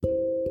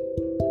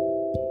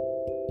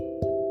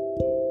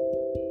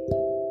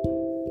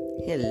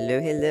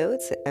Hello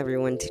to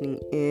everyone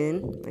tuning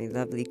in, my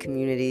lovely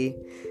community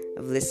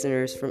of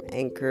listeners from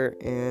Anchor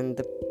and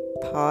the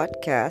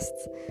podcast.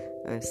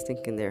 I was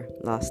thinking there,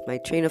 lost my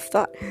train of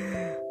thought.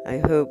 I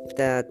hope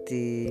that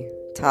the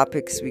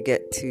topics we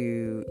get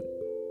to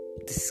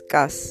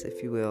discuss,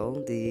 if you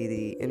will,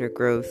 the inner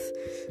growth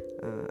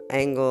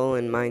angle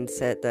and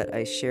mindset that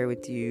I share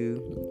with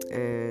you,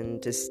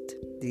 and just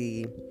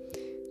the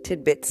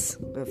tidbits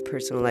of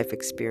personal life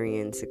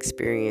experience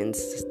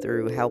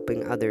through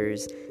helping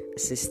others,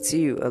 assist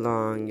you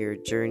along your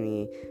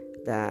journey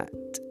that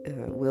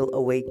will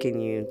awaken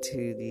you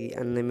to the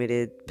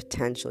unlimited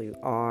potential you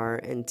are,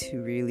 and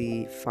to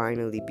really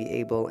finally be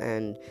able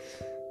and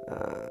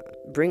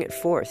bring it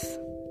forth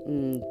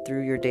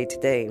through your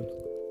day-to-day.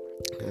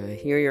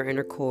 Hear your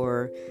inner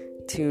core,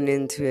 tune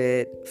into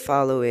it,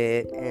 follow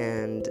it,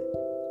 and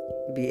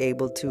be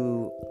able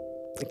to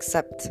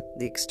accept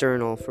the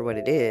external for what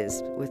it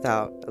is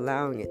without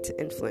allowing it to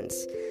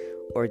influence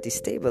or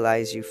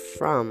destabilize you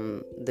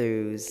from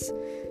those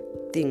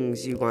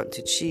things you want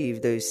to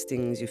achieve, those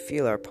things you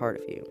feel are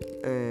part of you.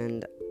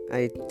 And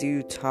I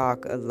do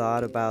talk a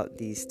lot about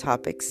these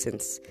topics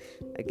since,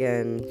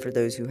 again, for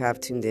those who have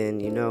tuned in,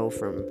 you know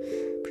from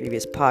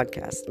previous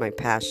podcasts, my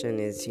passion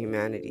is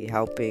humanity,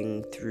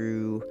 helping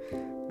through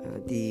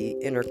the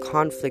inner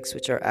conflicts,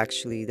 which are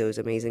actually those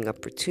amazing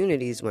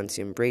opportunities once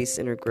you embrace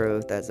inner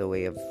growth as a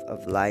way of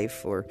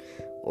life or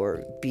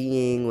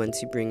being,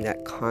 once you bring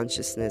that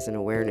consciousness and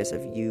awareness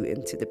of you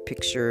into the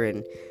picture.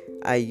 And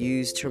I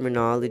use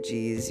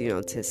terminologies,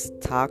 to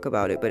talk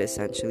about it, but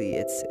essentially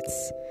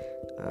it's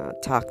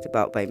talked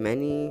about by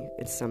many.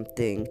 It's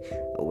something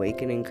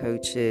awakening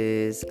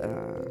coaches,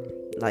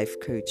 life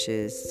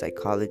coaches,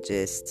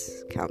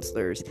 psychologists,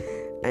 counselors,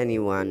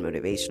 anyone,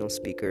 motivational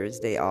speakers,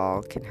 they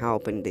all can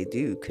help, and they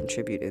do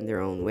contribute in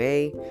their own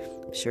way.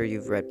 I'm sure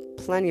you've read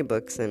plenty of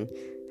books and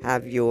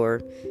have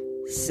your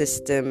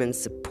system and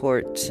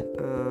support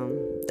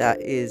that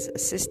is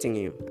assisting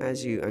you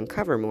as you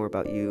uncover more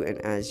about you, and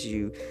as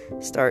you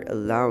start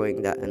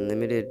allowing that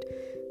unlimited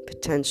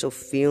potential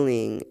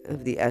feeling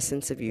of the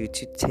essence of you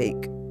to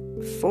take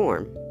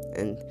form.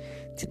 And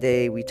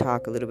today we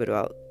talk a little bit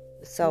about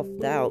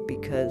self-doubt,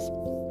 because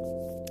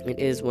it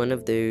is one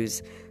of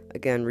those,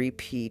 again,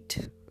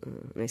 repeat,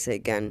 and I say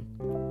again,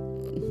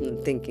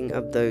 thinking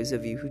of those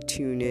of you who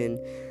tune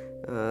in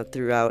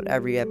throughout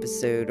every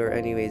episode, or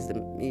anyways,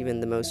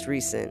 even the most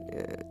recent,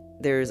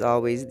 there's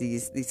always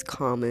these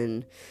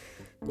common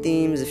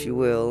themes, if you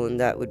will, and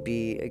that would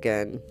be,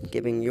 again,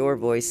 giving your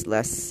voice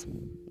less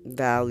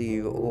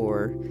value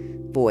or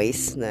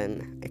voice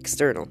than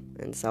external,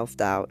 and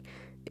self-doubt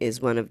is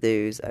one of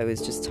those. I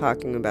was just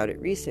talking about it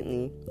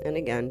recently, and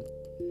again,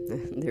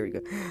 there we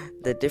go.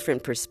 The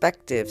different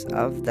perspectives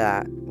of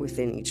that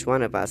within each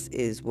one of us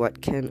is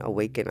what can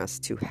awaken us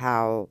to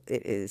how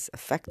it is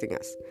affecting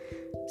us.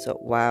 So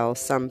while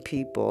some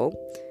people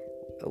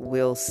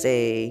will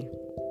say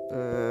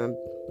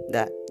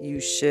that you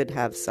should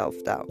have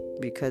self-doubt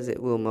because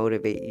it will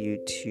motivate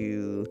you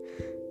to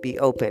be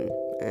open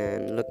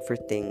and look for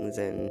things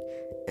and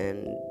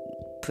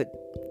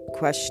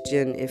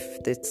question if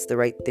it's the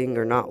right thing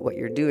or not what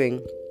you're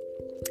doing.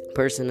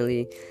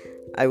 Personally,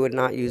 I would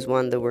not use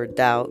the word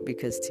doubt,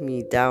 because to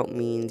me doubt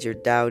means you're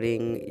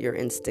doubting your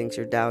instincts,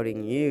 you're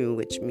doubting you,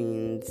 which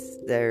means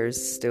there's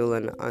still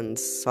an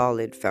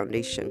unsolid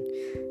foundation,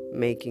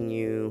 making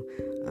you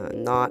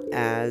not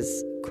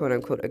as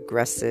quote-unquote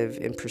aggressive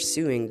in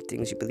pursuing the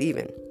things you believe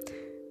in.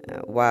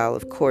 While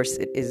of course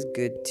it is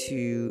good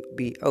to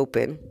be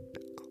open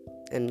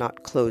and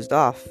not closed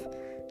off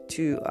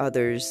to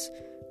others'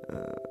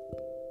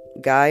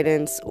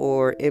 guidance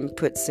or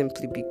input,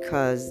 simply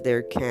because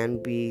there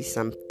can be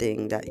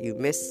something that you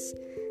miss,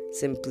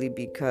 simply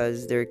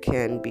because there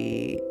can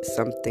be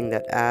something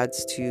that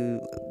adds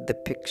to the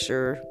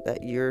picture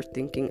that you're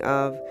thinking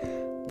of,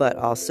 but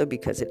also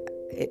because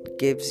it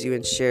gives you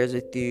and shares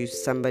with you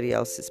somebody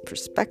else's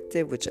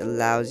perspective, which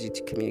allows you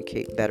to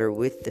communicate better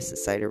with the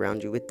society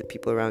around you, with the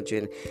people around you,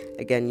 and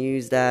again,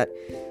 use that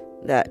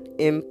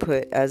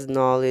input as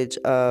knowledge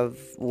of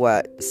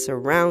what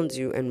surrounds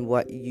you and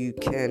what you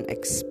can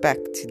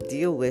expect to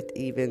deal with,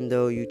 even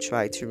though you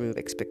try to remove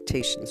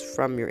expectations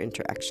from your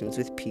interactions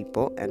with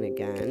people. And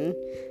again,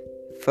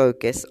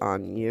 focus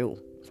on you,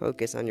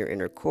 focus on your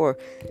inner core,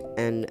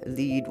 and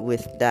lead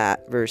with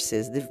that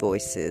versus the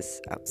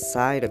voices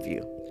outside of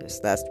you.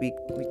 Just last week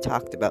we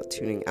talked about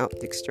tuning out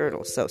the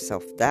external. So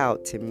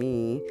self-doubt, to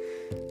me,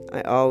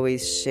 I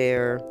always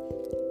share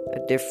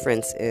a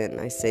difference in,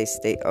 I say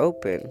stay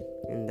open,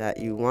 in that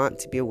you want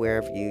to be aware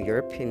of you, your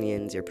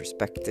opinions, your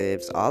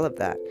perspectives, all of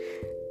that,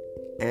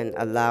 and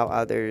allow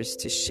others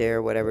to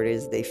share whatever it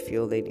is they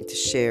feel they need to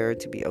share,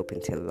 to be open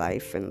to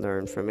life and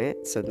learn from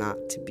it. So not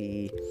to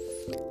be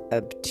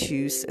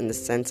obtuse in the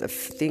sense of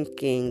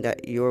thinking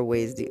that your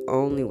way is the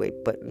only way,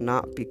 but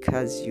not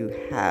because you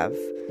have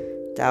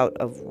doubt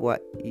of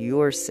what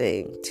you're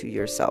saying to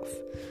yourself,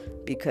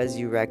 because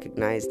you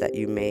recognize that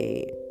you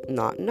may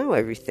not know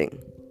everything,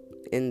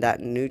 in that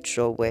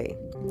neutral way.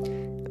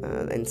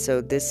 And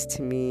so this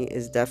to me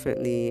is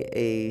definitely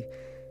a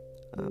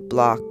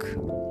block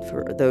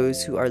for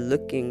those who are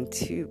looking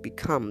to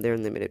become their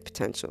unlimited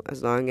potential.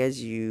 As long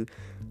as you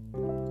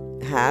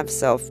have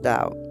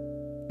self-doubt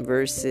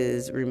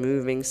versus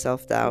removing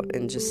self-doubt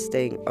and just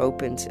staying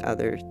open to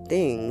other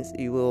things,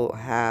 you will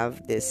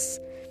have this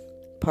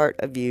part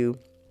of you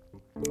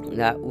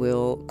that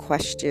will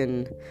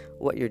question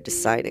what you're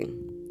deciding,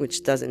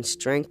 which doesn't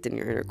strengthen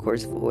your inner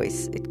core's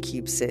voice. It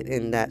keeps it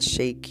in that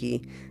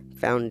shaky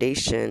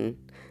foundation,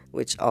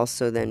 which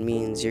also then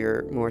means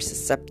you're more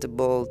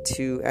susceptible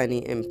to any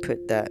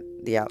input that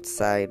the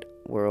outside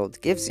world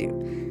gives you.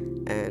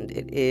 And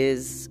it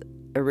is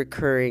a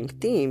recurring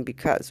theme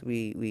because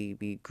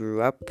we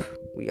grew up,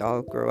 we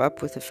all grow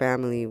up with a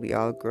family, we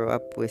all grow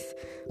up with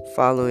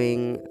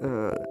following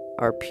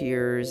our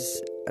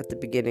peers at the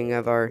beginning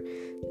of our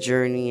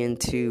journey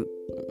into,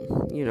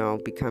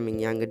 becoming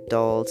young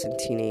adults and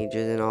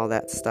teenagers and all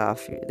that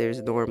stuff.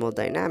 There's normal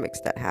dynamics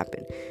that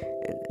happen,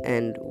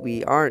 and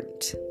we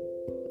aren't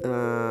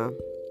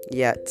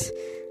yet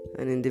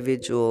an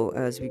individual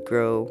as we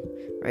grow,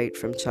 right,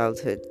 from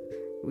childhood.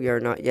 We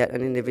are not yet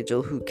an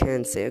individual who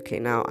can say, okay,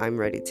 now I'm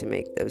ready to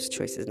make those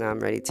choices. Now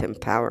I'm ready to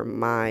empower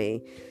my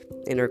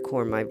inner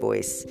core, my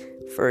voice.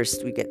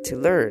 First, we get to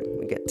learn.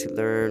 We get to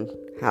learn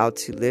how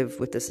to live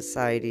with the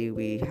society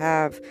we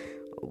have,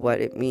 what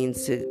it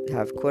means to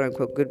have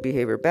quote-unquote good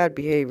behavior, bad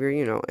behavior,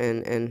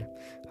 and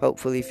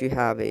hopefully if you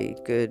have a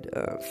good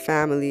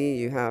family,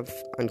 you have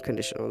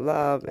unconditional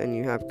love, and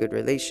you have good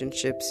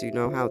relationships, you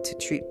know how to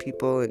treat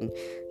people and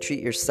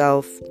treat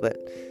yourself. But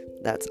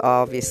that's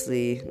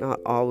obviously not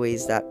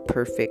always that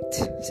perfect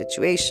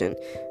situation,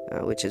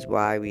 which is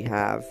why we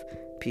have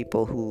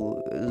people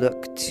who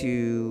look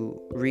to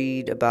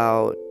read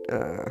about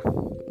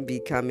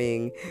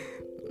becoming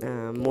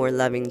more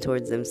loving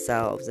towards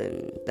themselves,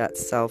 and that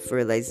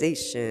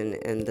self-realization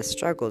and the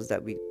struggles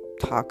that we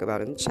talk about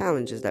and the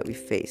challenges that we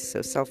face.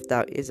 So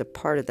self-doubt is a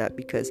part of that,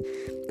 because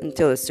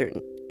until a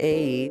certain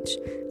age,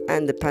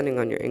 and depending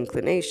on your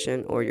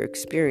inclination or your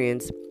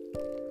experience,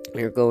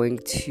 you're going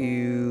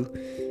to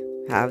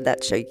have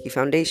that shaky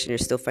foundation. You're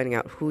still finding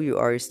out who you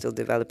are. You're still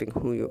developing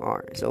who you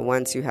are. So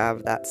once you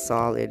have that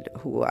solid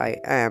who I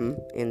am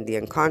in the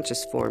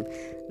unconscious form,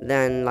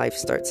 then life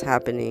starts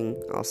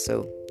happening,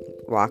 also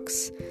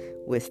walks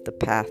with the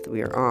path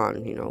we are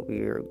on. We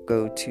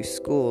go to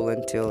school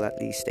until at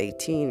least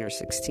 18 or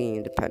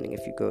 16, depending if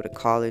you go to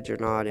college or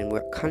not and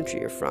what country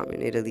you're from.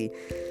 In Italy,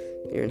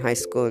 you're in high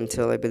school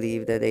until I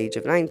believe the age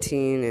of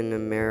 19. In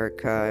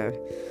America,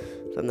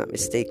 if I'm not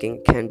mistaken,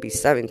 it can be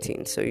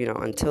 17. So,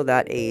 until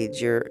that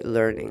age, you're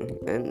learning.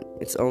 And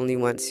it's only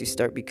once you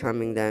start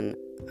becoming then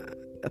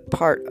a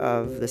part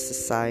of the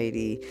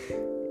society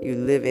you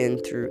live in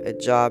through a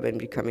job and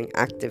becoming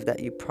active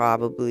that you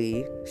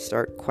probably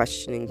start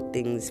questioning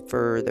things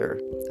further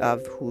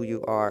of who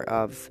you are,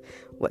 of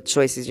what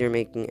choices you're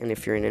making, and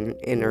if you're in an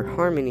inner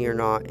harmony or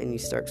not, and you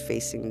start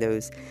facing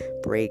those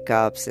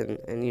breakups and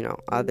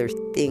other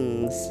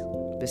things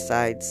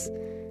besides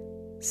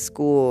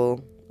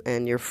school,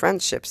 and your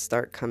friendships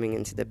start coming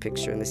into the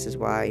picture. And this is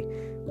why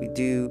we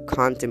do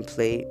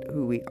contemplate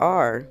who we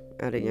are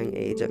at a young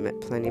age. I've met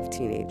plenty of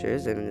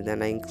teenagers, and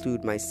then I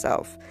include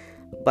myself.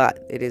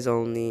 But it is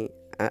only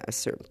at a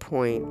certain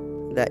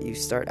point that you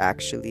start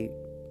actually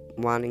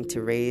wanting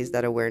to raise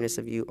that awareness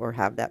of you, or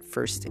have that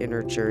first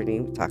inner journey.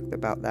 We talked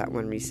about that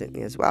one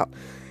recently as well.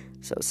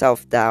 So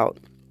self-doubt,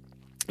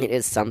 it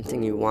is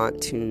something you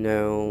want to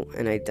know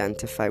and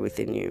identify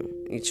within you.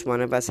 Each one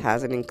of us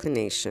has an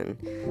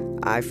inclination.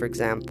 I, for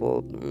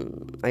example,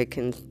 I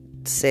can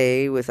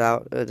say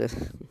without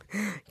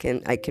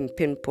I can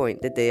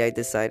pinpoint the day I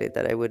decided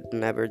that I would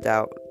never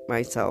doubt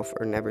myself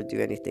or never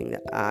do anything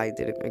that I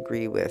didn't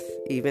agree with,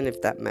 even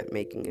if that meant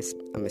making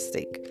a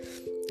mistake.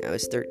 I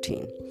was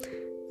 13.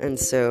 And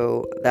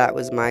so that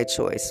was my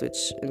choice,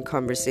 which in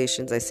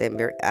conversations I say I'm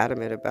very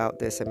adamant about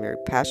this. I'm very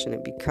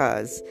passionate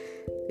because,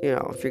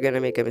 if you're going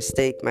to make a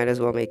mistake, might as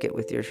well make it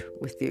with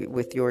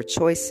your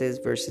choices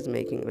versus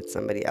making it with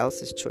somebody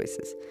else's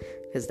choices,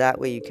 because that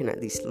way you can at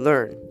least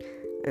learn.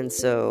 And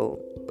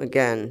so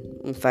again,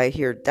 if I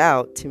hear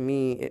doubt, to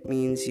me it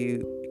means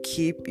you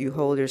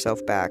hold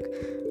yourself back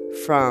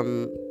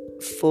from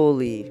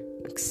fully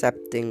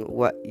accepting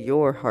what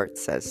your heart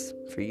says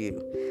for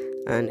you.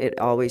 And it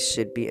always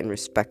should be in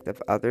respect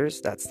of others.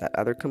 That's that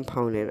other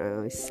component. I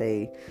always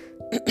say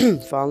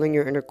following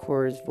your inner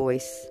core's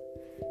voice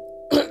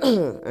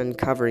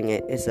uncovering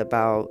it is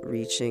about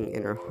reaching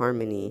inner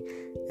harmony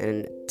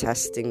and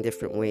testing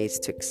different ways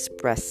to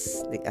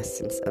express the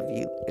essence of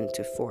you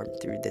into form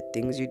through the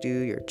things you do,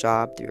 your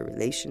job, through your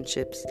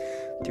relationships,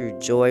 through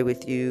joy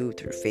with you,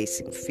 through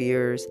facing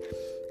fears.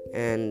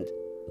 And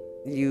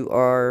you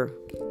are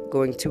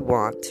going to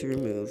want to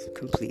remove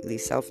completely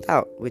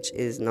self-doubt, which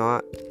is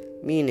not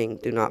meaning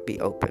do not be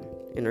open.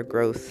 Inner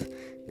growth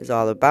is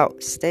all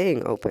about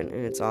staying open,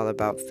 and it's all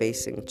about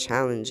facing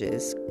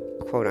challenges,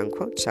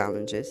 quote-unquote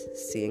challenges,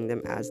 seeing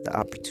them as the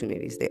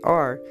opportunities they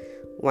are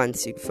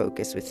once you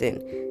focus within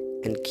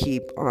and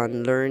keep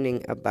on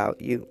learning about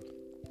you.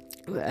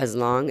 As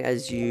long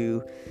as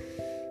you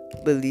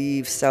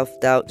believe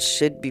self-doubt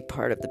should be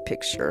part of the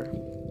picture,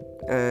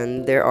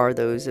 and there are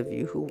those of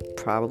you who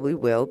probably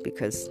will,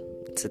 because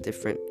it's a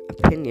different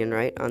opinion,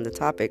 right, on the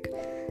topic.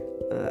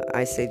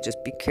 I say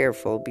just be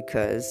careful,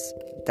 because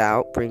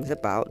doubt brings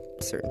about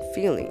certain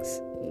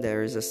feelings.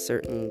 There's a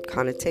certain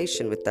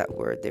connotation with that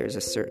word. There's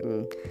a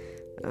certain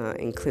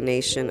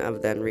inclination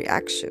of then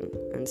reaction.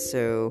 And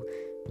so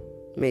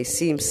it may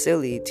seem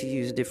silly to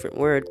use a different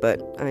word,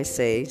 but I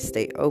say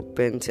stay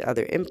open to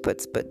other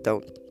inputs, but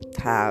don't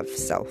have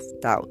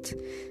self-doubt.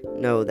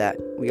 Know that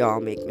we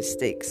all make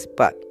mistakes,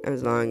 but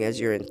as long as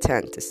your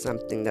intent is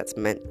something that's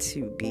meant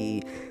to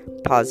be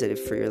positive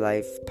for your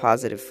life,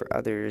 positive for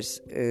others,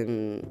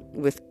 and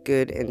with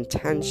good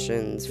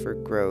intentions for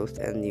growth,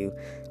 and you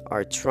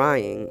are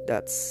trying,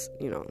 that's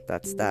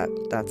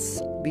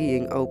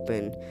being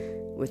open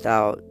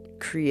without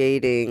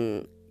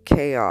creating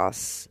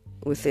chaos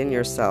within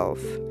yourself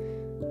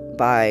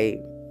by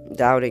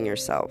doubting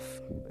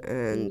yourself.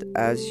 And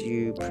as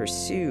you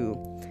pursue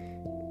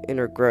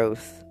inner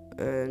growth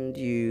and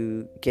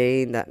you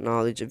gain that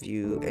knowledge of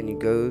you, and you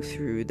go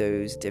through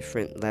those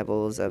different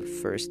levels of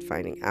first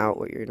finding out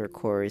what your inner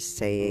core is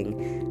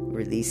saying,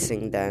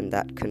 releasing then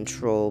that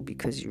control,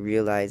 because you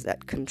realize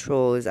that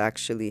control is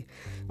actually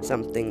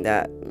something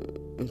that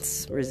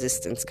it's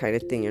resistance kind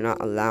of thing. You're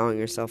not allowing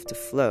yourself to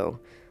flow.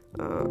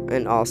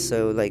 And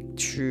also, like,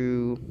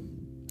 true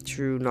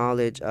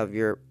knowledge of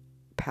your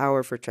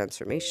power for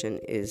transformation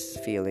is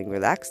feeling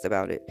relaxed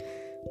about it.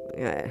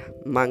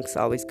 Monks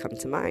always come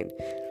to mind.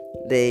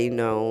 They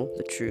know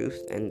the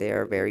truth and they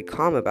are very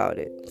calm about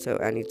it. So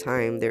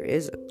anytime there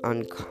is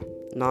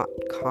not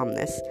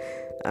calmness,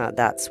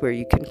 that's where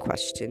you can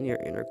question your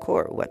inner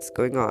core. What's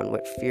going on?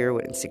 What fear?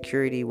 What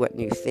insecurity? What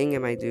new thing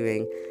am I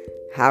doing?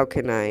 How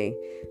can I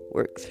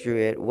work through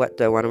it? What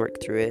do I want to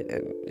work through it?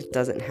 And it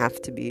doesn't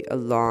have to be a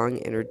long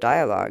inner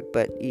dialogue,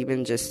 but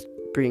even just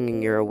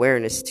bringing your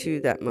awareness to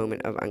that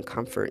moment of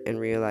uncomfort and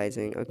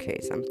realizing, okay,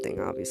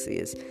 something obviously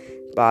is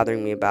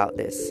bothering me about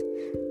this.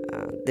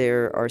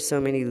 There are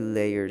so many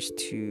layers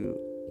to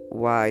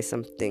why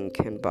something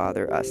can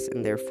bother us,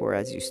 and therefore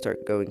as you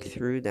start going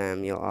through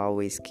them, you'll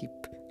always keep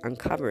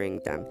uncovering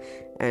them.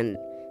 And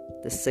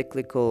the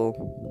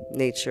cyclical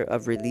nature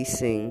of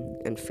releasing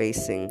and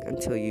facing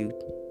until you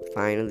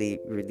finally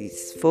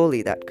release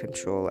fully that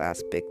control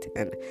aspect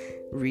and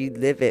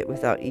relive it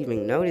without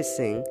even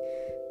noticing,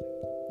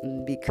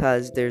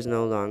 because there's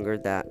no longer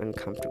that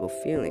uncomfortable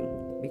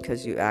feeling,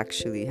 because you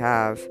actually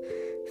have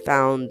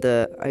found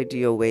the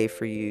ideal way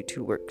for you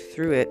to work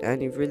through it,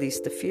 and you've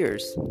released the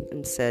fears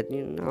and said,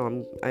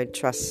 I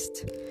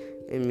trust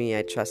in me,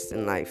 I trust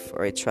in life,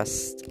 or I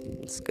trust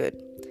it's good.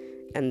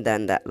 And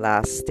then that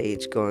last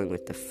stage, going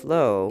with the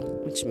flow,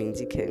 which means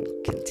you can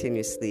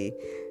continuously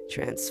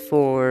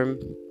transform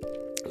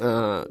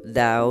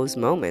those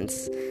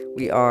moments.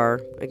 We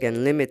are,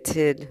 again,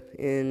 limited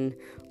in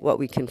what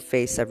we can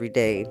face every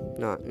day,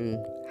 not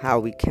in how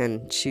we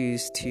can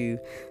choose to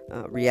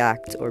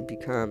react or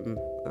become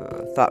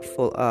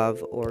thoughtful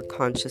of or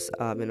conscious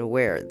of and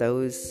aware.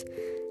 Those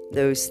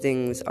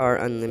things are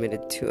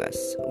unlimited to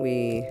us.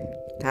 We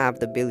have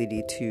the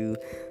ability to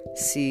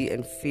see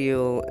and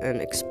feel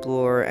and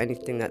explore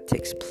anything that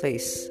takes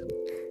place,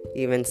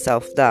 even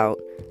self-doubt,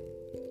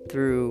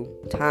 through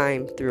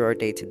time, through our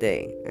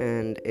day-to-day.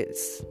 And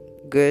it's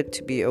good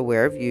to be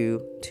aware of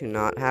you, to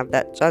not have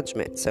that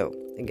judgment. So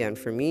again,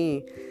 for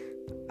me,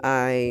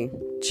 I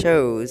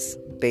chose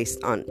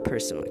based on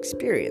personal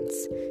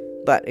experience,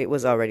 but it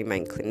was already my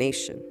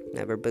inclination.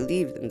 Never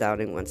believed in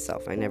doubting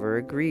oneself. I never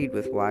agreed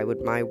with why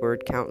would my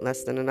word count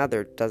less than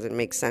another. Doesn't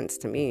make sense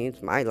to me.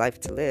 It's my life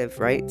to live,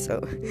 right?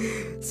 So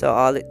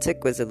all it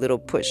took was a little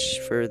push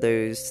for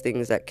those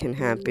things that can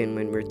happen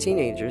when we're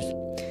teenagers.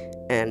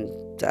 And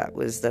that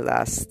was the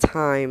last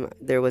time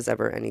there was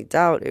ever any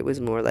doubt. It was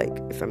more like,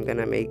 if I'm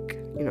gonna make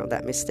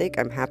that mistake,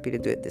 I'm happy to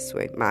do it this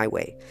way, my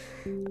way.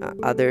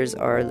 Others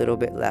are a little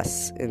bit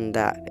less in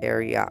that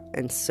area,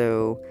 and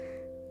so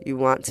you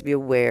want to be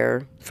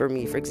aware. For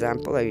me, for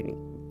example, I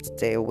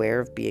stay aware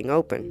of being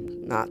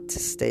open, not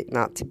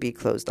to be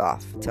closed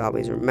off, to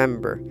always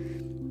remember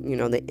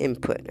the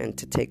input and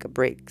to take a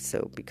break.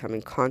 So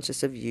becoming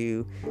conscious of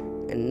you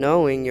and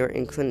knowing your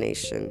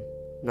inclination,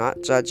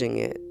 not judging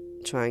it,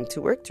 trying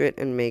to work through it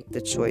and make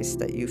the choice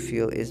that you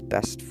feel is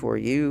best for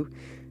you,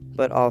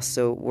 but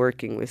also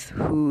working with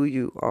who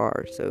you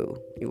are. So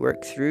you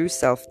work through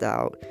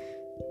self-doubt,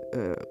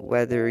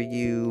 whether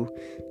you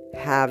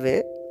have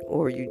it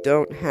or you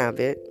don't have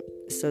it,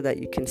 so that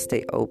you can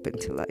stay open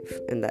to life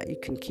and that you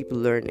can keep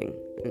learning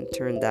and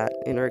turn that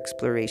inner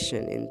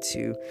exploration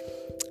into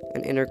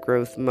an inner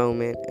growth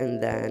moment,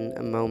 and then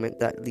a moment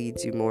that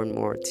leads you more and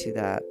more to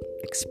that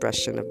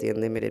expression of the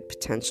unlimited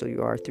potential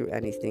you are through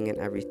anything and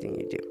everything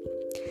you do.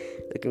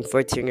 Looking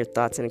forward to hearing your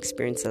thoughts and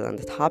experiences on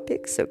the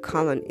topic. So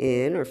call on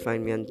in or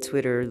find me on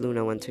Twitter,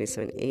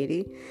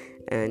 Luna12780.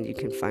 And you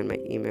can find my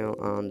email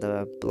on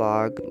the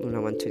blog,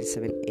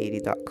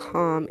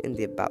 Luna12780.com, in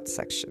the About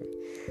section.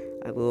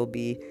 I will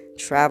be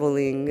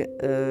traveling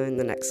in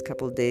the next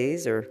couple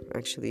days, or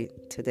actually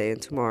today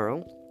and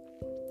tomorrow.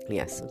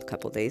 Yes, a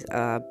couple days.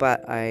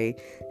 But I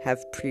have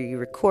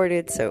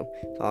pre-recorded, so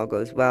if all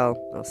goes well,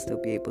 I'll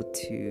still be able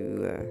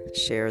to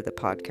share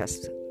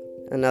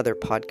another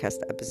podcast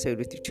episode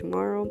with you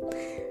tomorrow.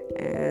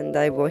 And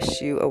I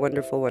wish you a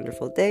wonderful,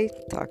 wonderful day.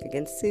 Talk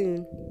again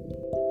soon.